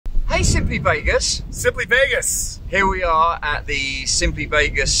Hey Simply Vegas. Simply Vegas. Here we are at the Simply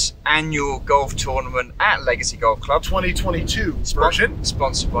Vegas annual golf tournament at Legacy Golf Club. 2022 version.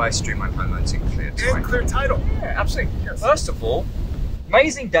 Sponsored by Streamline Home Loans and Clear Title. And Clear Title. Yeah, absolutely. Yes. First of all,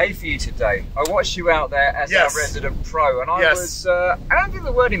 amazing day for you today. I watched you out there as our resident pro, and I was, I don't think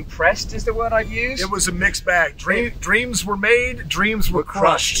the word impressed is the word I'd use. It was a mixed bag. Dreams were made, dreams were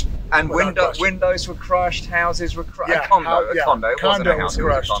crushed. And windows were crushed, houses were crushed. Yeah, a condo. It wasn't a house, it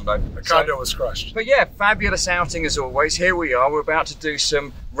was a condo. A condo was crushed. But yeah, fabulous outing as always. Here we are. We're about to do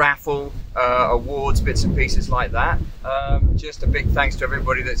some raffle awards, bits and pieces like that. Just a big thanks to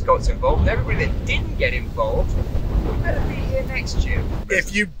everybody that's got involved. And everybody that didn't get involved, we better be here next year.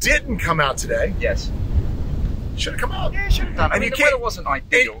 If you didn't come out today, yes, should have come out. Yeah, should have done. And the weather wasn't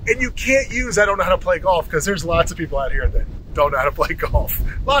ideal. And you can't use I don't know how to play golf, because there's lots of people out here that don't know how to play golf.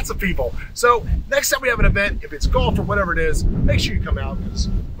 Lots of people. So next time we have an event, if it's golf or whatever it is, make sure you come out, because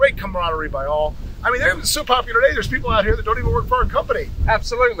great camaraderie by all. I mean, they're so popular today, there's people out here that don't even work for our company.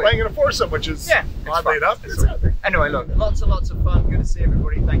 Absolutely. Playing in a foursome, which is oddly enough. Anyway, look, lots and lots of fun. Good to see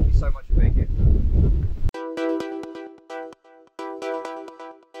everybody. Thank you so much for being here.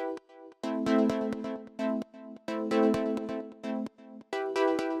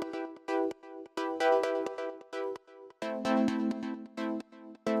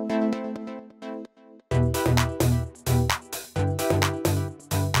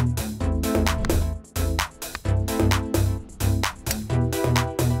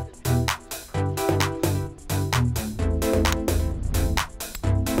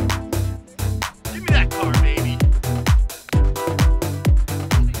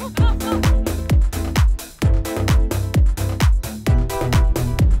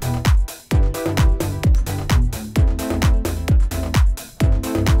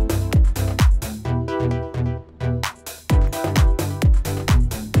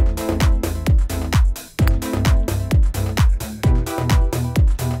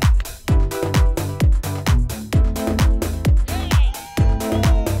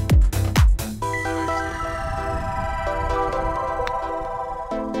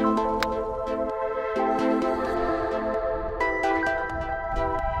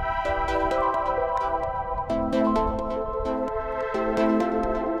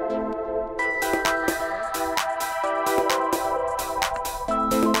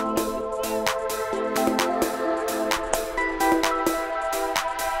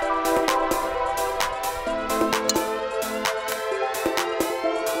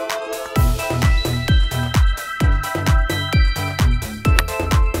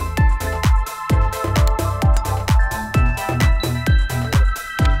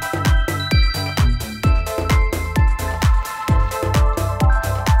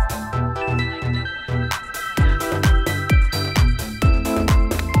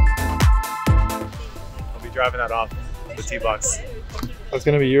 Driving that off the tee box. That's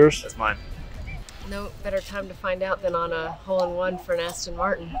gonna be yours? That's mine. No better time to find out than on a hole-in-one for an Aston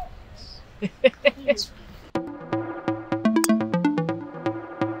Martin.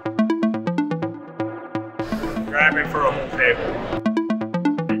 Grabbing for a whole table.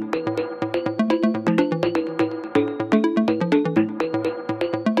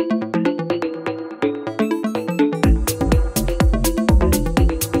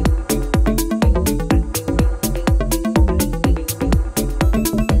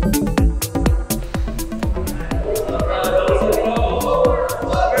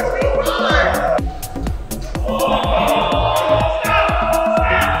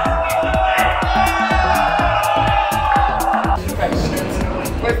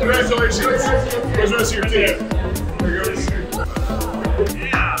 Congratulations. Where's the rest of your team?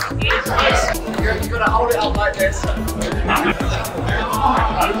 Yeah. Nice. You're gonna hold it up like this.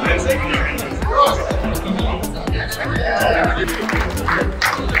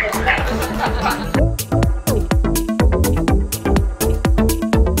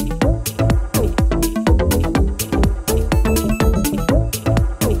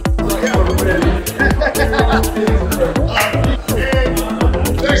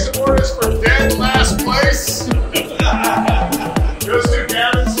 Next award is for dead last place. Goes to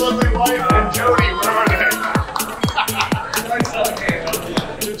Gavin's lovely wife and Jody. Where are they?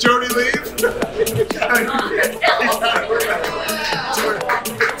 Did Jody leave? Did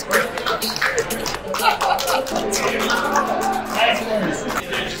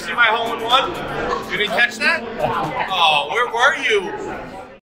you see my hole-in-one? You didn't catch that? Oh, where were you?